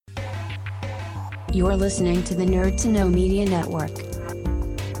You're listening to the Nerd to Know Media Network.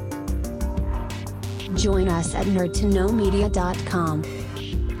 Join us at nerdtoknowmedia.com.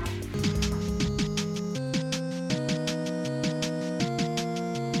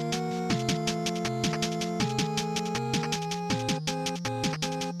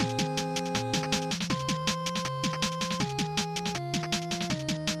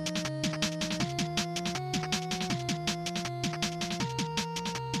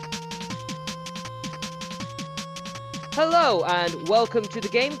 Hello and welcome to the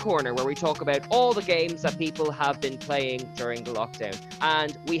Game Corner, where we talk about all the games that people have been playing during the lockdown.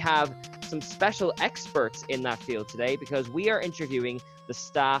 And we have some special experts in that field today because we are interviewing the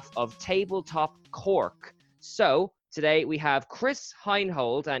staff of Tabletop Cork. So today we have Chris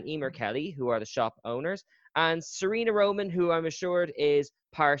Heinhold and Emer Kelly, who are the shop owners, and Serena Roman, who I'm assured is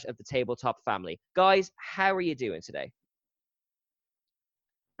part of the Tabletop family. Guys, how are you doing today?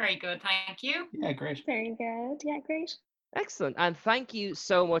 Very good, thank you. Yeah, great. Very good. Yeah, great. Excellent. And thank you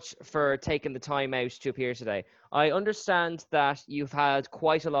so much for taking the time out to appear today. I understand that you've had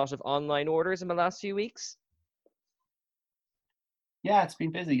quite a lot of online orders in the last few weeks. Yeah, it's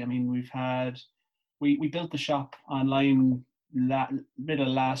been busy. I mean, we built the shop online middle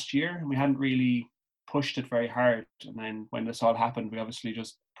of last year, and we hadn't really pushed it very hard. And then when this all happened, we obviously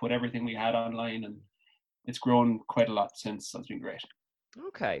just put everything we had online, and it's grown quite a lot since. So it's been great.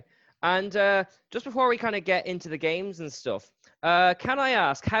 Okay. And just before we kind of get into the games and stuff, can I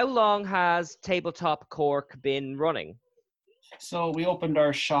ask, how long has Tabletop Cork been running? So we opened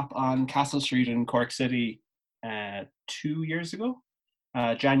our shop on Castle Street in Cork City 2 years ago,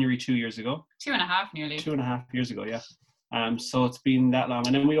 January 2 years ago. 2.5 nearly. 2.5 years ago, yeah. So it's been that long.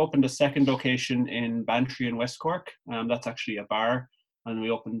 And then we opened a second location in Bantry in West Cork. That's actually a bar. And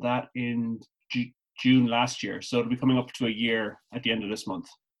we opened that in June last year. So it'll be coming up to a year at the end of this month.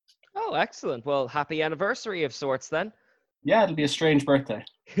 Oh, excellent. Well, happy anniversary of sorts then. Yeah, it'll be a strange birthday.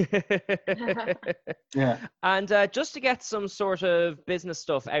 Yeah. And just to get some sort of business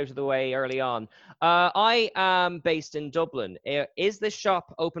stuff out of the way early on, I am based in Dublin. Is this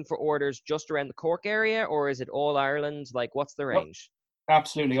shop open for orders just around the Cork area, or is it all Ireland? Like, what's the range?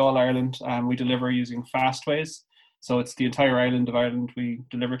 Absolutely all Ireland. We deliver using Fastways. So it's the entire island of Ireland we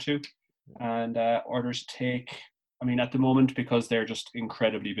deliver to. And orders take, I mean, at the moment, because they're just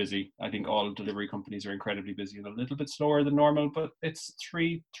incredibly busy. I think all delivery companies are incredibly busy and a little bit slower than normal, but it's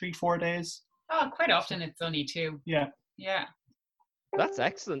 4 days. Oh, quite often it's only 2. Yeah. Yeah. That's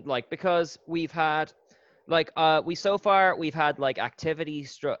excellent. Like, because we've had, like, we've had like activity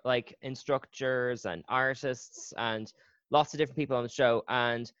like instructors and artists and lots of different people on the show,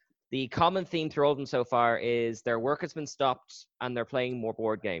 and the common theme through all of them so far is their work has been stopped and they're playing more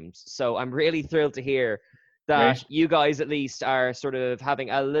board games. So I'm really thrilled to hear that Great. you guys at least are sort of having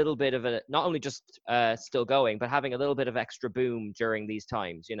a little bit of a, not only just still going, but having a little bit of extra boom during these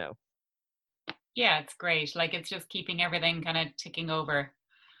times, you know? Yeah, it's great. Like, it's just keeping everything kind of ticking over.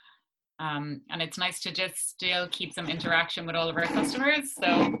 And it's nice to just still keep some interaction with all of our customers.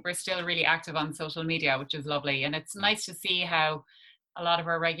 So we're still really active on social media, which is lovely. And it's nice to see how a lot of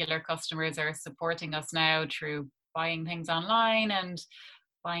our regular customers are supporting us now through buying things online and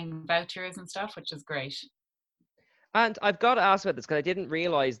buying vouchers and stuff, which is great. And I've got to ask about this because I didn't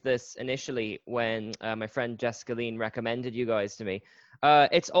realize this initially when my friend Jessica Lean recommended you guys to me.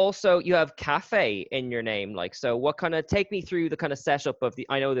 It's also, you have cafe in your name. Like, so what kind of, take me through the kind of setup of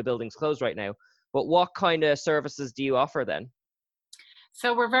I know the building's closed right now, but what kind of services do you offer then?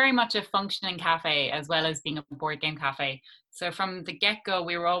 So we're very much a functioning cafe as well as being a board game cafe. So from the get-go,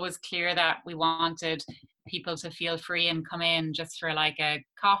 we were always clear that we wanted people to feel free and come in just for like a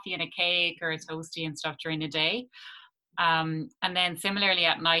coffee and a cake or a toasty and stuff during the day. And then similarly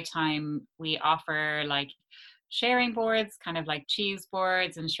at nighttime, we offer like sharing boards, kind of like cheese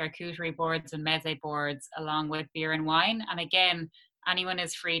boards and charcuterie boards and meze boards, along with beer and wine. And again, anyone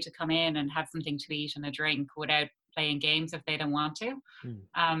is free to come in and have something to eat and a drink without playing games if they don't want to.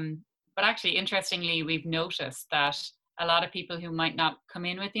 But actually, interestingly, we've noticed that a lot of people who might not come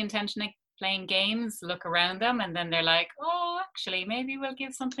in with the intention of playing games look around them and then they're like, oh, actually, maybe we'll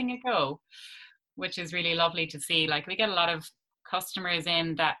give something a go, which is really lovely to see. Like, we get a lot of customers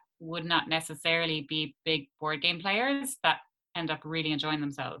in that would not necessarily be big board game players that end up really enjoying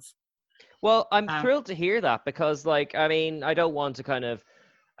themselves. Well, I'm thrilled to hear that because, like, I mean, I don't want to kind of,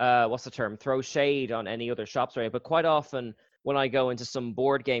 what's the term, throw shade on any other shops, right? But quite often when I go into some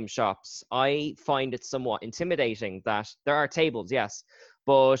board game shops, I find it somewhat intimidating that there are tables, yes,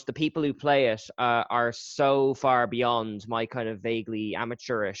 but the people who play it are so far beyond my kind of vaguely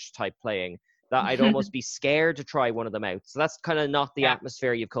amateurish type playing that I'd almost be scared to try one of them out. So that's kind of not the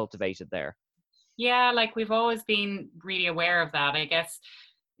atmosphere you've cultivated there. Yeah, like we've always been really aware of that. I guess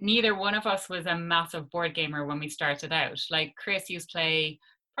neither one of us was a massive board gamer when we started out. Like Chris used to play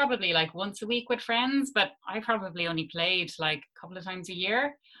probably like once a week with friends, but I probably only played like a couple of times a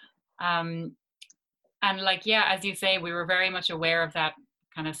year. And like, yeah, as you say, we were very much aware of that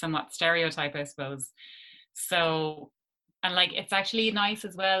kind of somewhat stereotype, I suppose. So, and like, it's actually nice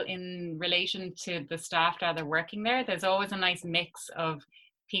as well in relation to the staff that are working there. There's always a nice mix of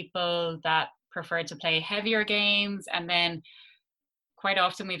people that prefer to play heavier games, and then quite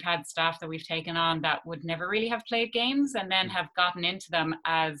often we've had staff that we've taken on that would never really have played games and then have gotten into them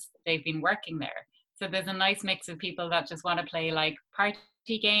as they've been working there. So there's a nice mix of people that just want to play like party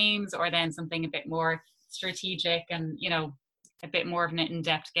games, or then something a bit more strategic and, you know, a bit more of an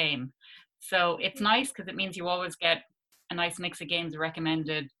in-depth game. So it's nice because it means you always get a nice mix of games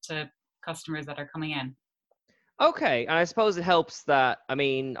recommended to customers that are coming in. Okay, and I suppose it helps that, I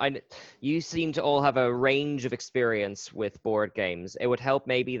mean, you seem to all have a range of experience with board games. It would help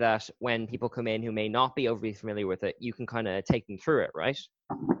maybe that when people come in who may not be overly familiar with it, you can kind of take them through it, right?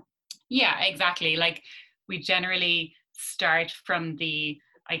 Yeah, exactly. Like we generally start from the,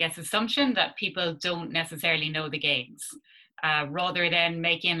 I guess, assumption that people don't necessarily know the games, rather than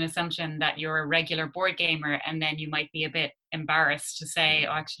making an assumption that you're a regular board gamer and then you might be a bit embarrassed to say,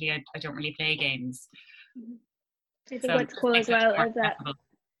 oh, actually, I don't really play games. I think what's cool as well is that...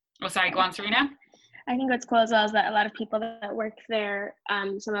 Oh, sorry, go on, Serena. I think what's cool as well is that a lot of people that work there,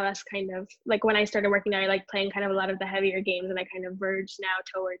 some of us kind of, like when I started working there, I like playing kind of a lot of the heavier games, and I kind of verged now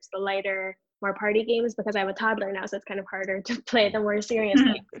towards the lighter, more party games because I have a toddler now, so it's kind of harder to play the more serious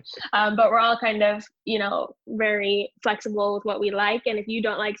games. But we're all kind of, you know, very flexible with what we like, and if you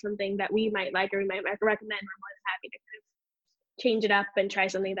don't like something that we might like or we might recommend, we're more than happy to kind of change it up and try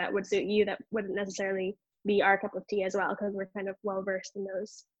something that would suit you that wouldn't necessarily be our cup of tea as well, because we're kind of well versed in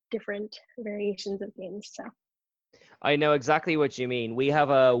those different variations of games. So I know exactly what you mean. We have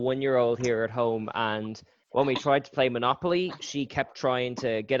a 1-year-old here at home, and when we tried to play Monopoly, she kept trying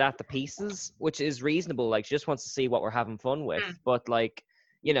to get at the pieces, which is reasonable. Like, she just wants to see what we're having fun with. But like,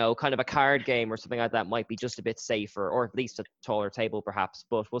 you know, kind of a card game or something like that might be just a bit safer, or at least a taller table perhaps,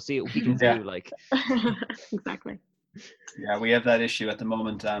 but we'll see what we can do. Like exactly. Yeah, we have that issue at the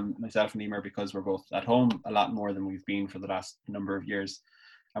moment, myself and Emer, because we're both at home a lot more than we've been for the last number of years.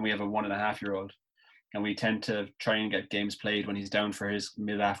 And we have a 1.5-year-old. And we tend to try and get games played when he's down for his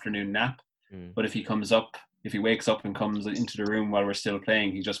mid-afternoon nap. But if he wakes up and comes into the room while we're still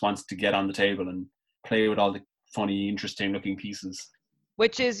playing, he just wants to get on the table and play with all the funny, interesting looking pieces.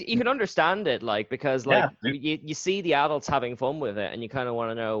 Which is, you can understand it, like, because like you see the adults having fun with it, and you kind of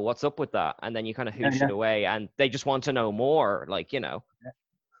want to know what's up with that, and then you kind of hoosh it away, and they just want to know more, like, you know. Yeah,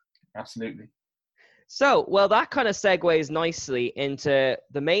 absolutely. So, well, that kind of segues nicely into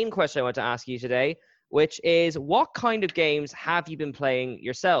the main question I want to ask you today, which is, what kind of games have you been playing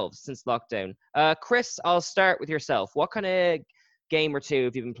yourselves since lockdown? Chris, I'll start with yourself. What kind of game or two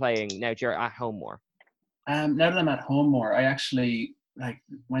have you been playing now that you're at home more? Now that I'm at home more, I actually, like,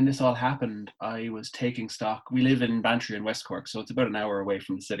 when this all happened, I was taking stock. We live in Bantry in West Cork, so it's about an hour away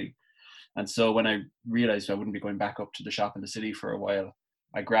from the city. And so when I realised I wouldn't be going back up to the shop in the city for a while,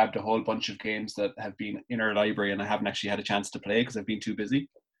 I grabbed a whole bunch of games that have been in our library and I haven't actually had a chance to play because I've been too busy.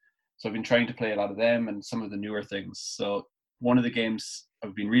 So I've been trying to play a lot of them and some of the newer things. So one of the games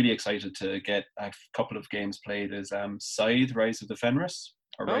I've been really excited to get a couple of games played is Scythe, Rise of the Fenris.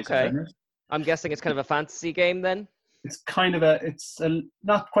 Or Rise of Fenris. I'm guessing it's kind of a fantasy game then? It's kind of it's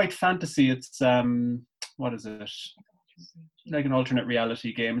not quite fantasy. It's, what is it? Like an alternate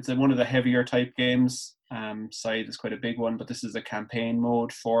reality game. It's one of the heavier type games. Scythe is quite a big one, but this is a campaign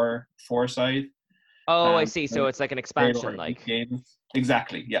mode for Scythe. Oh, I see. So it's like an expansion, like. Games.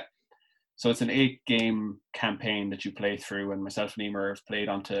 Exactly, yeah. So it's an 8-game campaign that you play through, and myself and Emer have played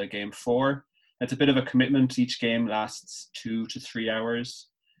onto game 4. It's a bit of a commitment. Each game lasts 2 to 3 hours.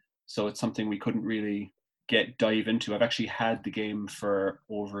 So it's something we couldn't really dive into. I've actually had the game for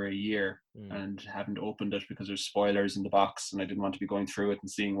over a year and haven't opened it because there's spoilers in the box, and I didn't want to be going through it and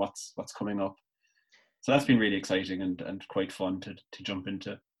seeing what's coming up. So that's been really exciting and quite fun to jump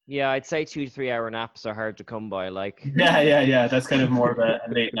into. Yeah, I'd say 2 to 3 hour naps are hard to come by. Like. Yeah. That's kind of more of a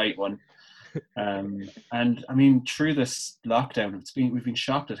late night one. And I mean, through this lockdown, we've been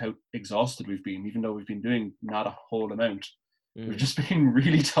shocked at how exhausted we've been, even though we've been doing not a whole amount. We've just been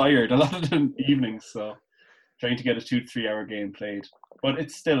really tired a lot of the evenings. So trying to get a 2 to 3 hour game played, but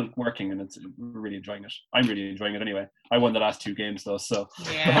it's still working, and we're really enjoying it. I'm really enjoying it anyway. I won the last 2 games though, so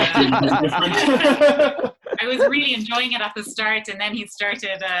yeah. I was really enjoying it at the start, and then he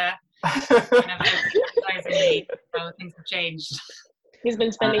started kind of advertising me, so things have changed. He's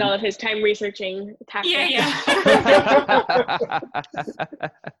been spending all of his time researching tactics.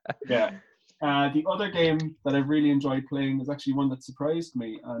 Yeah. The other game that I've really enjoyed playing is actually one that surprised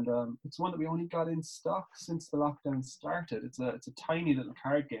me, and it's one that we only got in stock since the lockdown started. It's a tiny little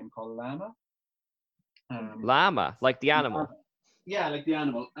card game called Llama. Llama, like the animal. Yeah, like the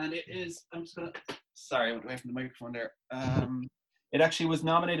animal. And it is, sorry, I went away from the microphone there. It actually was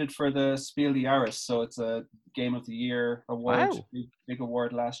nominated for the Spiel des Jahres, so it's a Game of the Year award, Wow. big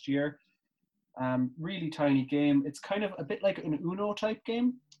award last year. Really tiny game. It's kind of a bit like an Uno type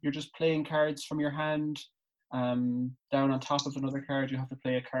game. You're just playing cards from your hand. Down on top of another card, you have to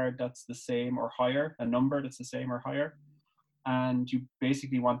play a card that's the same or higher, a number that's the same or higher. And you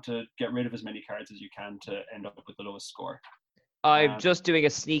basically want to get rid of as many cards as you can to end up with the lowest score. I'm just doing a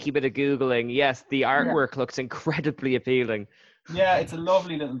sneaky bit of Googling. Yes, the artwork looks incredibly appealing. Yeah, it's a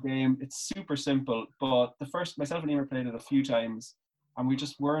lovely little game. It's super simple, but myself and Emer played it a few times, and we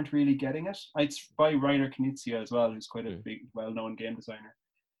just weren't really getting it. It's by Reiner Knizia as well, who's quite a big, well-known game designer.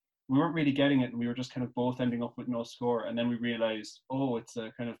 We weren't really getting it, and we were just kind of both ending up with no score. And then we realized, it's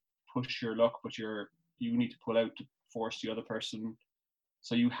a kind of push your luck, but you need to pull out to force the other person.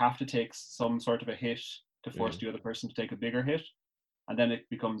 So you have to take some sort of a hit to force the other person to take a bigger hit. And then it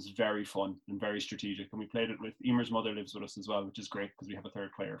becomes very fun and very strategic. And we played it with Emer's mother lives with us as well, which is great because we have a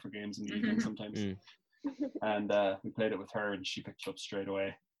third player for games in the evening sometimes. And we played it with her and she picked it up straight away.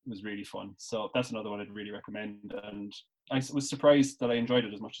 It was really fun. So that's another one I'd really recommend. And I was surprised that I enjoyed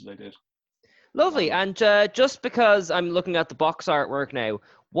it as much as I did. Lovely. And just because I'm looking at the box artwork now,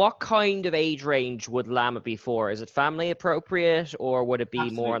 what kind of age range would Llama be for? Is it family appropriate, or would it be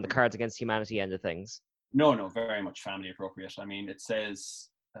more on the Cards Against Humanity end of things? No, very much family appropriate. I mean, it says,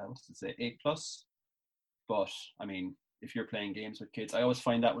 what does it say, 8+? But, I mean, if you're playing games with kids, I always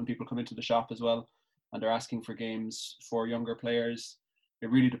find that when people come into the shop as well, and they're asking for games for younger players,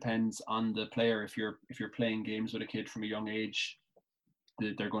 it really depends on the player. If you're playing games with a kid from a young age,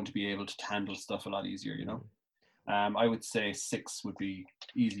 they're going to be able to handle stuff a lot easier, you know? I would say 6 would be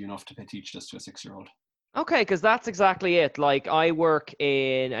easy enough to teach this to a 6-year-old. Okay, because that's exactly it. Like, I work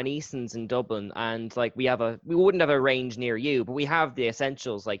in an Easton's in Dublin, and like we wouldn't have a range near you, but we have the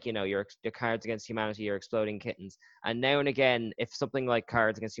essentials, like, you know, your Cards Against Humanity, your Exploding Kittens, and now and again, if something like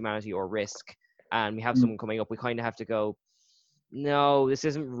Cards Against Humanity or Risk, and we have someone coming up, we kind of have to go, no, this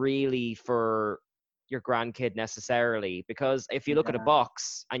isn't really for your grandkid necessarily, because if you look at a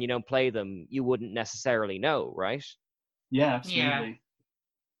box and you don't play them, you wouldn't necessarily know, right? Yeah, absolutely.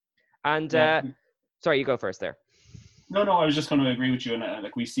 And sorry, you go first there. No, I was just going to agree with you. And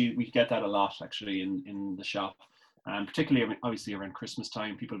like we get that a lot actually in the shop, and particularly obviously around Christmas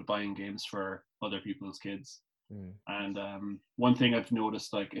time, people are buying games for other people's kids. And one thing I've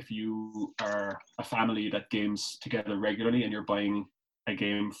noticed, like if you are a family that games together regularly and you're buying a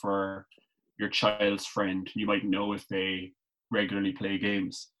game for your child's friend, you might know if they regularly play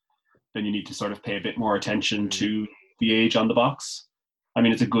games. Then you need to sort of pay a bit more attention to the age on the box. I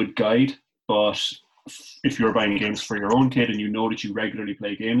mean, it's a good guide, but if you're buying games for your own kid and you know that you regularly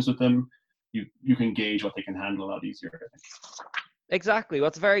play games with them, you can gauge what they can handle a lot easier, I think. Exactly. Well,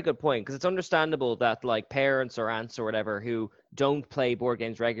 that's a very good point, because it's understandable that like parents or aunts or whatever who don't play board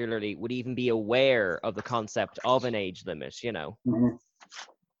games regularly would even be aware of the concept of an age limit, you know?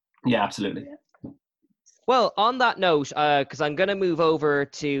 Yeah, absolutely. Well, on that note, because I'm going to move over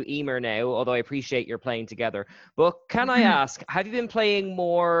to Emer now, although I appreciate you're playing together. But can I ask, have you been playing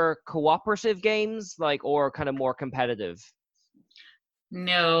more cooperative games, like, or kind of more competitive?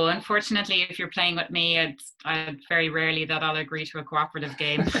 No, unfortunately, if you're playing with me, I'd very rarely that I'll agree to a cooperative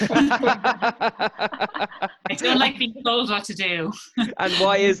game. I don't like being told what to do. And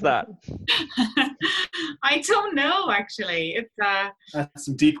why is that? I don't know, actually. It's that's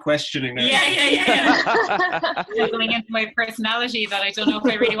some deep questioning there. Yeah. Going into my personality that I don't know if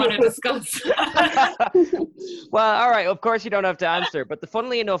I really want to discuss. Well, all right. Of course, you don't have to answer. But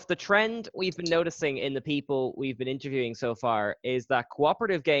funnily enough, the trend we've been noticing in the people we've been interviewing so far is that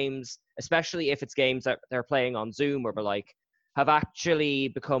cooperative games, especially if it's games that they're playing on Zoom or the like, have actually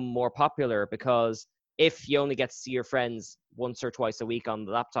become more popular, because if you only get to see your friends once or twice a week on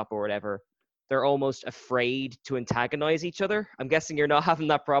the laptop or whatever, they're almost afraid to antagonize each other. I'm guessing you're not having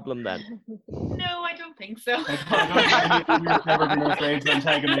that problem then. No, I don't think so. I don't think you've never been afraid to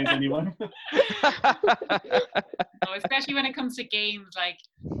antagonize anyone. No, especially when it comes to games, like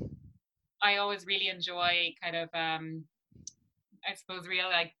I always really enjoy kind of I suppose real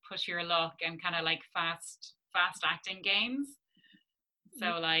like push your luck and kind of like fast acting games.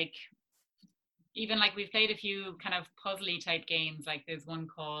 So like even like we've played a few kind of puzzly type games, like there's one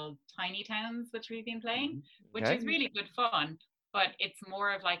called Tiny Towns which we've been playing, which is really good fun. but it's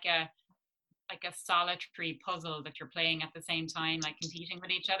more of like a solitary puzzle that you're playing at the same time, like competing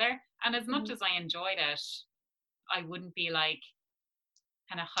with each other. And as much as I enjoyed it, I wouldn't be like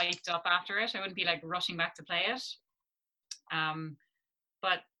kind of hyped up after it. I wouldn't be like rushing back to play it.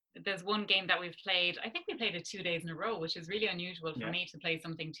 But there's one game that we've played, I think we played it 2 days in a row, which is really unusual for me to play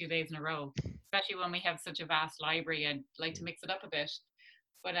something 2 days in a row, especially when we have such a vast library. I'd like to mix it up a bit.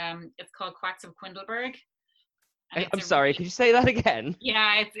 But it's called Quacks of Quindleburg. I'm sorry, could you say that again?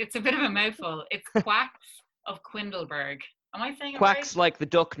 Yeah, it's a bit of a mouthful. It's Quacks of Quindleburg. Am I saying it Quacks right? like the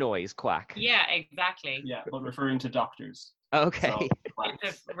duck noise, quack. Yeah, exactly. Yeah, but referring to doctors. Okay. So,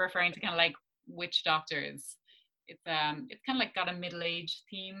 it's referring to kind of like witch doctors. It's kind of like got a middle-aged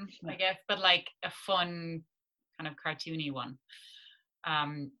theme, I guess, but like a fun kind of cartoony one.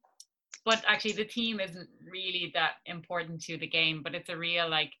 But actually the theme isn't really that important to the game, but it's a real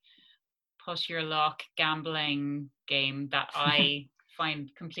like push your luck gambling game that I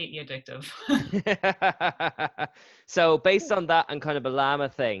find completely addictive. So based on that and kind of a llama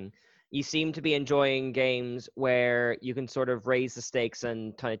thing, you seem to be enjoying games where you can sort of raise the stakes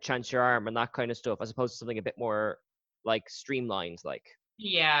and kind of chance your arm and that kind of stuff, as opposed to something a bit more like streamlined, like.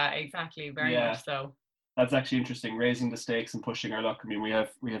 Yeah, exactly. Very much so. That's actually interesting, raising the stakes and pushing our luck. I mean, we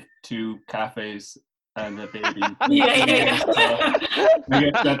have 2 cafes and a baby. Yeah. I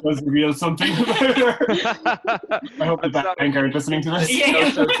guess that does reveal something about her. I hope the bank are listening to this.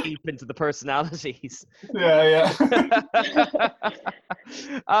 Yeah. So deep into the personalities. Yeah.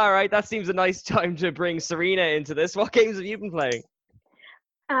 All right, that seems a nice time to bring Serena into this. What games have you been playing?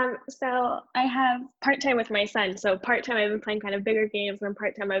 So I have part-time with my son. So part-time I've been playing kind of bigger games, and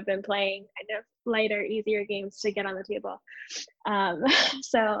part-time I've been playing kind of lighter, easier games to get on the table.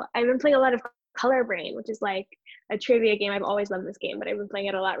 So I've been playing a lot of Color Brain, which is like a trivia game. I've always loved this game, but I've been playing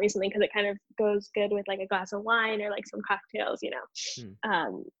it a lot recently because it kind of goes good with like a glass of wine or like some cocktails, you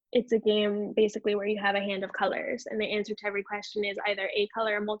know. It's a game basically where you have a hand of colors, and the answer to every question is either a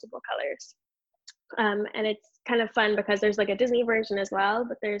color or multiple colors. And it's kind of fun because there's like a Disney version as well,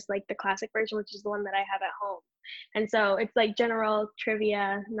 but there's like the classic version, which is the one that I have at home. And so it's like general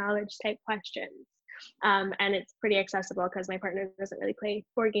trivia knowledge type questions. And it's pretty accessible because my partner doesn't really play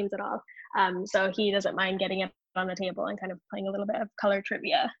board games at all. So he doesn't mind getting it on the table and kind of playing a little bit of color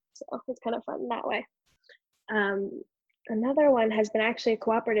trivia. So it's kind of fun that way. Another one has been actually a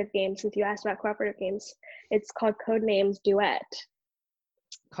cooperative game, since you asked about cooperative games. It's called Codenames Duet.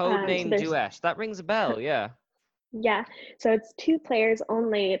 Codename Duet. That rings a bell, yeah. Yeah, so it's 2 players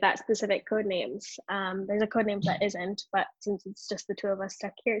only, that specific Codenames. There's a Codenames that isn't, but since it's just the 2 of us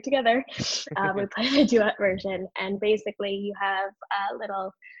stuck here together, we play the duet version. And basically you have a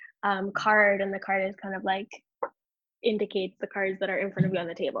little card, and the card is kind of like indicates the cards that are in front of you on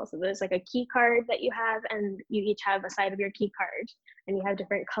the table. So there's like a key card that you have, and you each have a side of your key card, and you have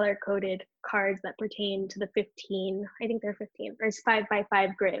different color coded cards that pertain to the 15, I think they're 15, there's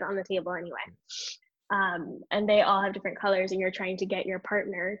 5x5 grid on the table anyway. And they all have different colors, and you're trying to get your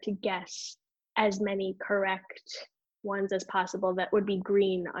partner to guess as many correct ones as possible that would be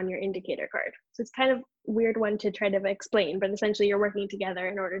green on your indicator card. So it's kind of weird one to try to explain, but essentially you're working together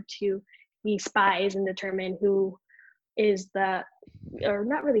in order to be spies and determine who is the, or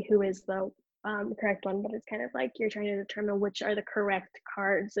not really who is the correct one, but it's kind of like you're trying to determine which are the correct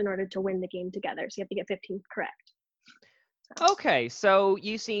cards in order to win the game together. So you have to get 15 correct. Okay, so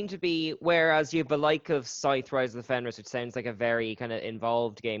you seem to be, whereas you have the like of Scythe Rise of the Fenris, which sounds like a very kind of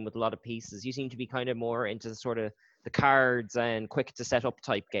involved game with a lot of pieces, you seem to be kind of more into the sort of the cards and quick to set up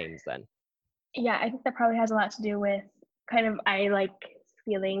type games then. Yeah, I think that probably has a lot to do with kind of, I like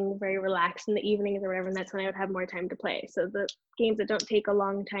feeling very relaxed in the evenings or whatever, and that's when I would have more time to play. So the games that don't take a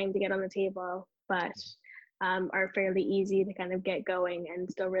long time to get on the table, but are fairly easy to kind of get going and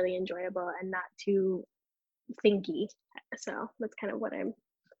still really enjoyable and not too thinky. So that's kind of what I'm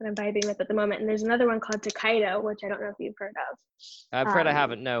vibing with at the moment. And there's another one called Tokaido, which I don't know if you've heard of. I'm afraid I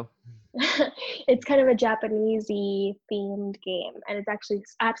haven't, no. It's kind of a Japanese-y themed game, and it's actually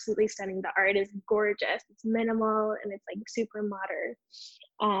absolutely stunning. The art is gorgeous. It's minimal and it's like super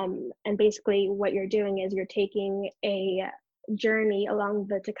modern. And basically what you're doing is you're taking a journey along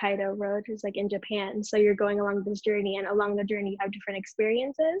the Tokaido road, which is like in Japan. So you're going along this journey, and along the journey you have different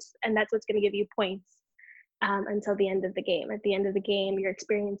experiences, and that's what's going to give you points until the end of the game. At the end of the game, your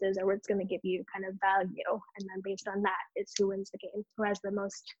experiences are what's going to give you kind of value, and then based on that, it's who wins the game, who has the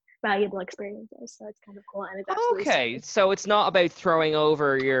most valuable experiences. So it's kind of cool. And it's okay, so it's not about throwing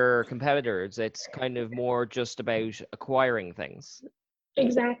over your competitors. It's kind of more just about acquiring things.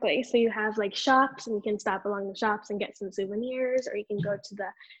 Exactly. So you have like shops, and you can stop along the shops and get some souvenirs, or you can go to the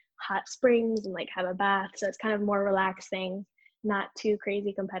hot springs and like have a bath. So it's kind of more relaxing. not too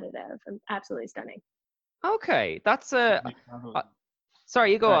crazy competitive, and absolutely stunning. Okay, that's a. Lovely travel.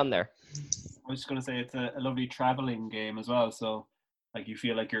 Sorry, you go Sorry. on there. I was just going to say it's a lovely traveling game as well. So like you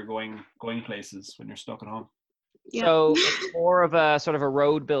feel like you're going places when you're stuck at home. Yeah. So it's more of a sort of a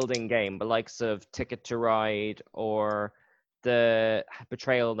road building game, the likes of Ticket to Ride or the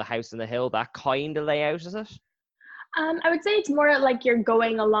Betrayal in the House on the Hill, that kind of layout, is it? I would say it's more like you're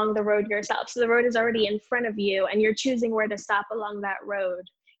going along the road yourself. So the road is already in front of you, and you're choosing where to stop along that road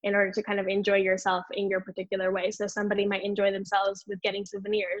in order to kind of enjoy yourself in your particular way. So somebody might enjoy themselves with getting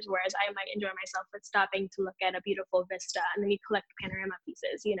souvenirs, whereas I might enjoy myself with stopping to look at a beautiful vista, and then you collect panorama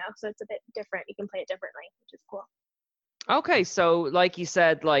pieces, you know? So it's a bit different. You can play it differently, which is cool. Okay, so like you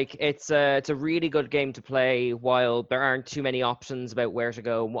said, like it's a really good game to play while there aren't too many options about where to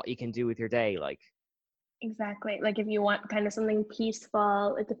go and what you can do with your day, like. Exactly. Like if you want kind of something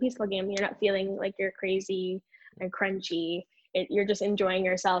peaceful, it's a peaceful game. You're not feeling like you're crazy and crunchy. You're just enjoying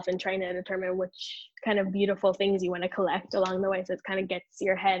yourself and trying to determine which kind of beautiful things you want to collect along the way. So it kind of gets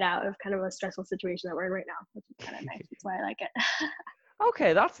your head out of kind of a stressful situation that we're in right now, which is kind of nice. That's why I like it.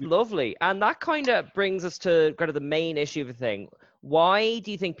 Okay, that's lovely. And that kind of brings us to kind of the main issue of the thing. Why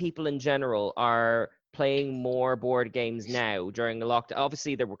do you think people in general are playing more board games now during the lockdown?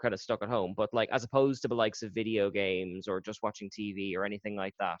 Obviously, they were kind of stuck at home, but like as opposed to the likes of video games or just watching TV or anything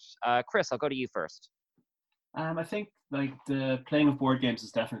like that. Chris, I'll go to you first. I think like the playing of board games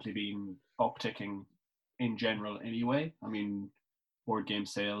has definitely been upticking in general anyway. I mean, board game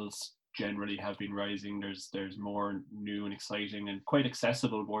sales generally have been rising. There's more new and exciting and quite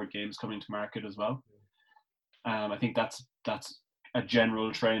accessible board games coming to market as well. I think that's a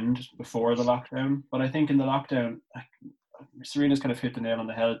general trend before the lockdown. But I think in the lockdown, Serena's kind of hit the nail on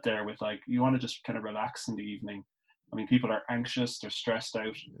the head there with like, you want to just kind of relax in the evening. I mean, people are anxious, they're stressed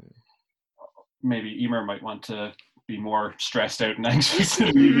out. Maybe Emer might want to be more stressed out and anxious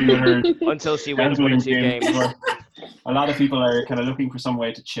until she wins one or two games. A lot of people are kind of looking for some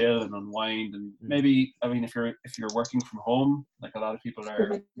way to chill and unwind, and maybe, I mean, if you're working from home, like a lot of people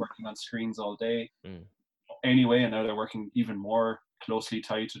are working on screens all day anyway, and now they're working even more closely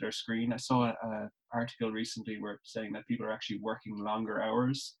tied to their screen. I saw an article recently where saying that people are actually working longer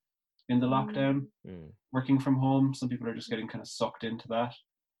hours in the lockdown, working from home. Some people are just getting kind of sucked into that.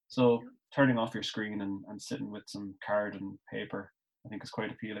 So turning off your screen and sitting with some card and paper, I think is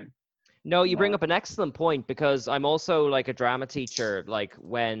quite appealing. No, you bring up an excellent point, because I'm also like a drama teacher, like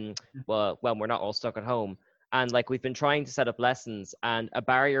when we're not all stuck at home, and like we've been trying to set up lessons, and a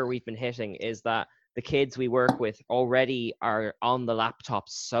barrier we've been hitting is that the kids we work with already are on the laptop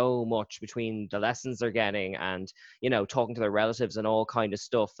so much between the lessons they're getting and, you know, talking to their relatives and all kind of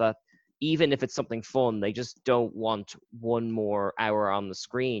stuff, that even if it's something fun, they just don't want one more hour on the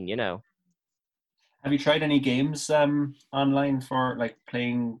screen, you know. Have you tried any games online for like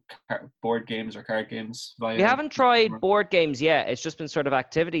playing board games or card games? We haven't tried board games yet. It's just been sort of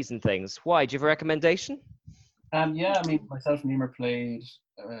activities and things. Why? Do you have a recommendation? Yeah, I mean, myself and Emer played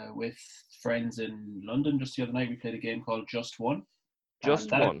with friends in London just the other night. We played a game called Just One. Just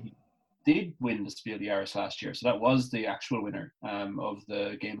One did win the Spiel des Jahres last year, so that was the actual winner of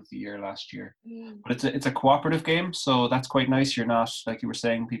the game of the year last year. But it's a cooperative game, so that's quite nice. You're not, like you were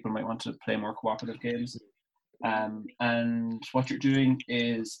saying, people might want to play more cooperative games. And what you're doing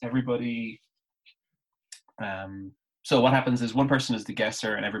is everybody. So what happens is one person is the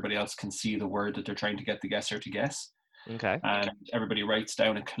guesser, and everybody else can see the word that they're trying to get the guesser to guess. Okay. And everybody writes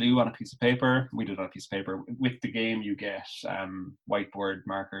down a clue on a piece of paper. We do it on a piece of paper. With the game, you get whiteboard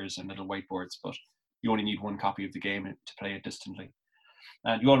markers and little whiteboards, but you only need one copy of the game to play it distantly.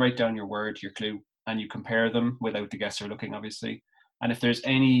 And you all write down your word, your clue, and you compare them without the guesser looking, obviously. And if there's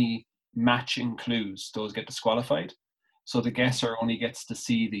any matching clues, those get disqualified. So the guesser only gets to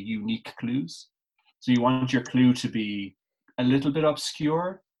see the unique clues. So you want your clue to be a little bit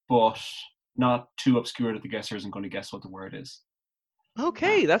obscure, but not too obscure that the guesser isn't going to guess what the word is.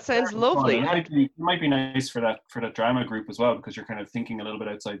 Okay, that sounds lovely. It might be nice for that drama group as well, because you're kind of thinking a little bit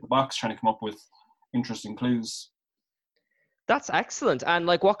outside the box, trying to come up with interesting clues. That's excellent. And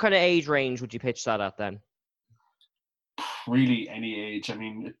like, what kind of age range would you pitch that at then? Really, any age. I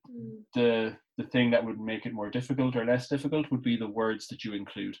mean, the thing that would make it more difficult or less difficult would be the words that you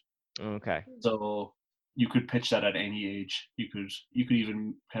include. Okay. So you could pitch that at any age. You could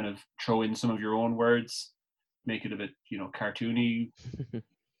even kind of throw in some of your own words, make it a bit, cartoony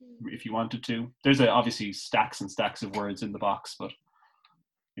if you wanted to. There's obviously stacks and stacks of words in the box, but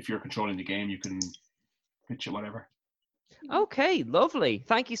if you're controlling the game, you can pitch it whatever. Okay, lovely.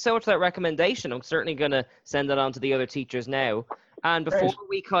 Thank you so much for that recommendation. I'm certainly going to send that on to the other teachers now. And before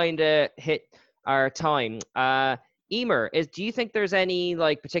we kind of hit our time, Emer, do you think there's any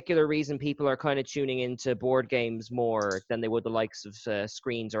like particular reason people are kind of tuning into board games more than they would the likes of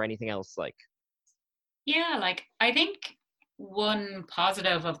screens or anything else like? Yeah, like I think one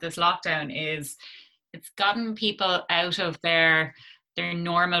positive of this lockdown is it's gotten people out of their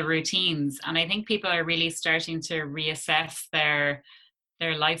normal routines, and I think people are really starting to reassess their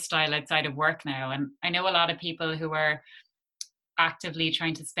lifestyle outside of work now. And I know a lot of people who are actively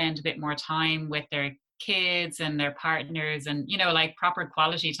trying to spend a bit more time with their kids and their partners, and like proper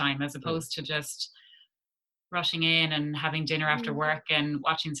quality time, as opposed to just rushing in and having dinner after work and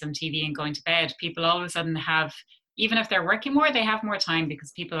watching some TV and going to bed. People all of a sudden have, even if they're working more, they have more time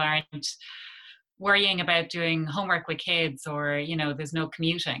because people aren't worrying about doing homework with kids, or there's no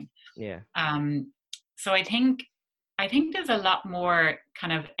commuting. So I think there's a lot more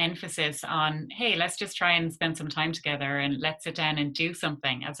kind of emphasis on, hey, let's just try and spend some time together and let's sit down and do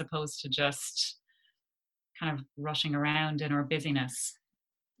something, as opposed to just kind of rushing around in our busyness.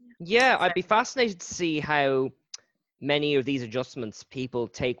 Yeah, I'd be fascinated to see how many of these adjustments people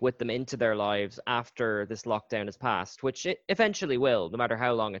take with them into their lives after this lockdown has passed, which it eventually will, no matter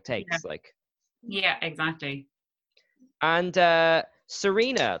how long it takes. Yeah, exactly. And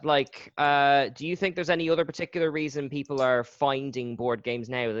Serena, do you think there's any other particular reason people are finding board games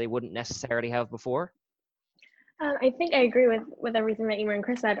now that they wouldn't necessarily have before? I think I agree with everything that Emer and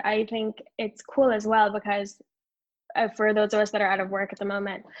Chris said. I think it's cool as well because for those of us that are out of work at the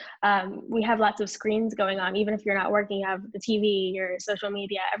moment, we have lots of screens going on. Even if you're not working, you have the TV, your social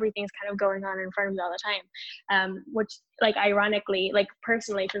media, everything's kind of going on in front of you all the time, which ironically,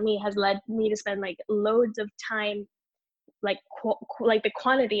 personally for me, has led me to spend loads of time, the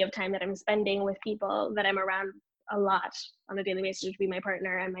quantity of time that I'm spending with people that I'm around a lot on a daily basis, which would be my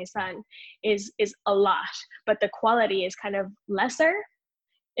partner and my son, is a lot, but the quality is kind of lesser.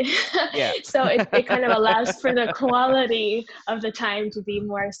 Yeah. So it kind of allows for the quality of the time to be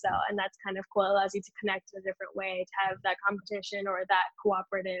more so, and that's kind of cool. It allows you to connect in a different way, to have that competition or that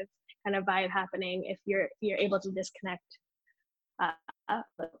cooperative kind of vibe happening if you're able to disconnect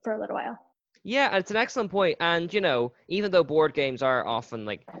for a little while. Yeah, it's an excellent point. And, even though board games are often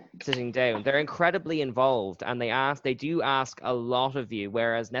sitting down, they're incredibly involved, and they do ask a lot of you,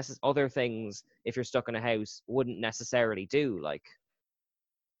 whereas other things, if you're stuck in a house, wouldn't necessarily do.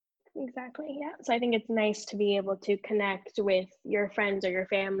 Exactly. Yeah. So I think it's nice to be able to connect with your friends or your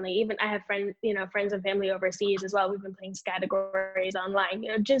family. Even I have friends and family overseas as well. We've been playing categories online,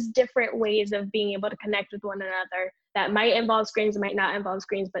 just different ways of being able to connect with one another that might involve screens, might not involve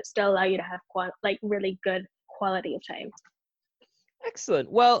screens, but still allow you to have really good quality of time. Excellent.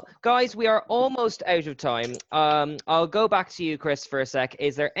 Well, guys, we are almost out of time. I'll go back to you, Chris, for a sec.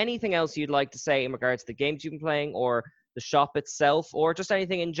 Is there anything else you'd like to say in regards to the games you've been playing, or the shop itself, or just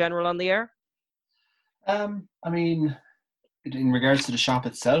anything in general on the air? I mean, in regards to the shop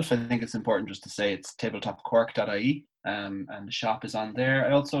itself, I think it's important just to say it's tabletopcork.ie, and the shop is on there.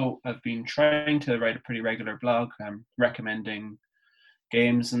 I also have been trying to write a pretty regular blog, recommending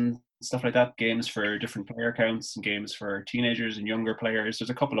games and stuff like that, games for different player counts and games for teenagers and younger players. There's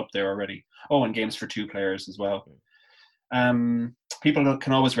a couple up there already. Oh, and games for 2 players as well. People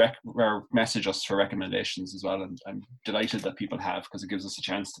can always message us for recommendations as well, and I'm delighted that people have, because it gives us a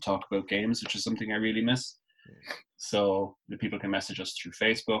chance to talk about games, which is something I really miss. So the people can message us through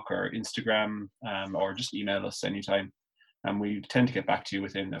Facebook or Instagram, or just email us anytime, and we tend to get back to you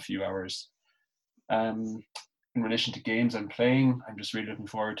within a few hours. In relation to games I'm playing, I'm just really looking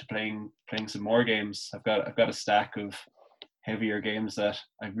forward to playing some more games. I've got a stack of heavier games that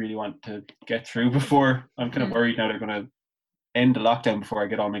I really want to get through before. I'm kind of worried now they're going to end the lockdown before I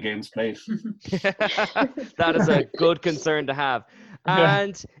get all my games played. That is a good concern to have.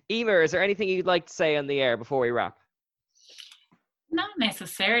 And Emer, is there anything you'd like to say on the air before we wrap? Not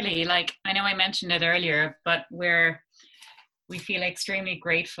necessarily. I know I mentioned it earlier, but we feel extremely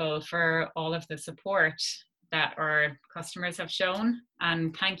grateful for all of the support that our customers have shown,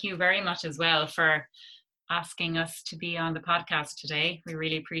 and thank you very much as well for asking us to be on the podcast today. We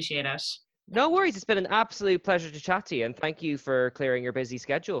really appreciate it. No worries. It's been an absolute pleasure to chat to you, and thank you for clearing your busy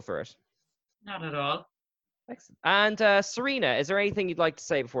schedule for it. Not at all. Excellent. And Serena, is there anything you'd like to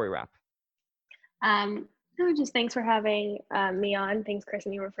say before we wrap? No, just thanks for having me on. Thanks, Chris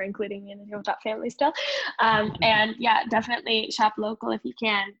and Emer, for including me in the Tabletop family still. And yeah, definitely shop local if you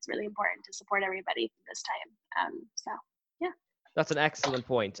can. It's really important to support everybody this time. So yeah. That's an excellent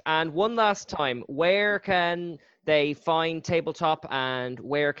point. And one last time, where can they find Tabletop, and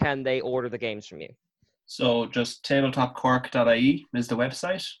where can they order the games from you? So just tabletopcork.ie is the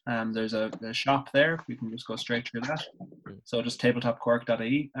website. There's a shop there. You can just go straight through that. So just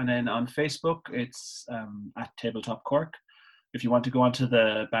tabletopcork.ie. And then on Facebook, it's at Tabletop Cork. If you want to go onto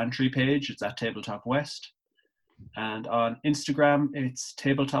the Bantry page, it's at Tabletop West. And on Instagram, it's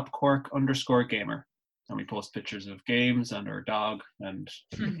tabletopcork_gamer. And we post pictures of games and our dog and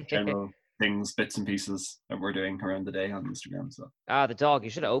general things, bits and pieces that we're doing around the day on Instagram. So The dog. You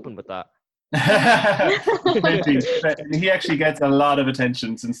should have opened with that. He actually gets a lot of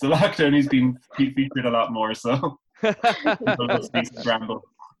attention since the lockdown. He's been featured a lot more, so Bramble.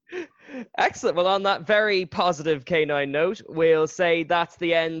 Excellent. Well, on that very positive K9 note, we'll say that's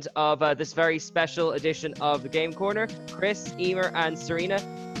the end of this very special edition of the Game Corner. Chris, Emer, and Serena,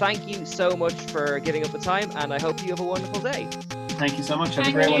 thank you so much for giving up the time, and I hope you have a wonderful day. Thank you so much. Have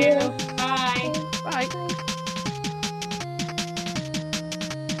Thank a great you. one. Bye. Bye.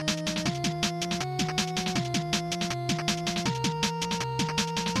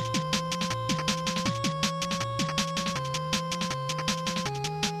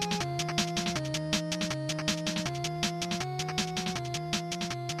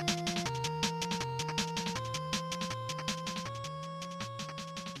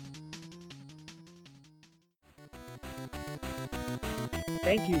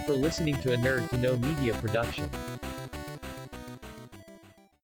 Thank you for listening to a Nerd to Know Media production.